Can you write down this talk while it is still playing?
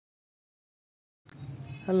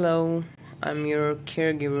Hello, I'm your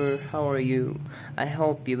caregiver. How are you? I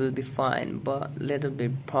hope you will be fine, but little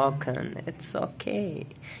bit broken. It's okay.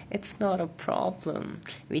 It's not a problem.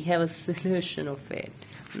 We have a solution of it.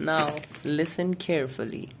 Now, listen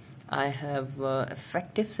carefully. I have an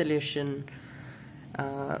effective solution.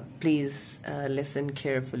 Please listen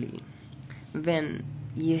carefully. When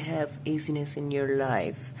you have easiness in your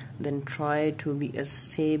life, then try to be a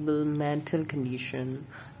stable mental condition.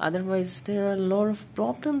 Otherwise, there are a lot of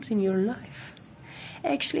problems in your life.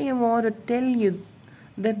 Actually, I want to tell you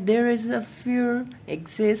that there is a fear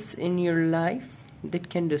exists in your life that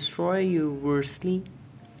can destroy you worstly.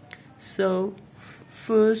 So,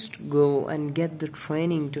 first go and get the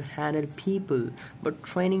training to handle people, but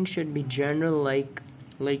training should be general, like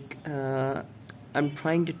I'm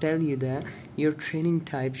trying to tell you that your training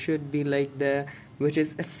type should be like the which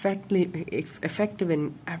is effective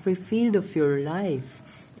in every field of your life.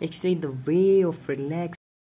 Actually, the way of relax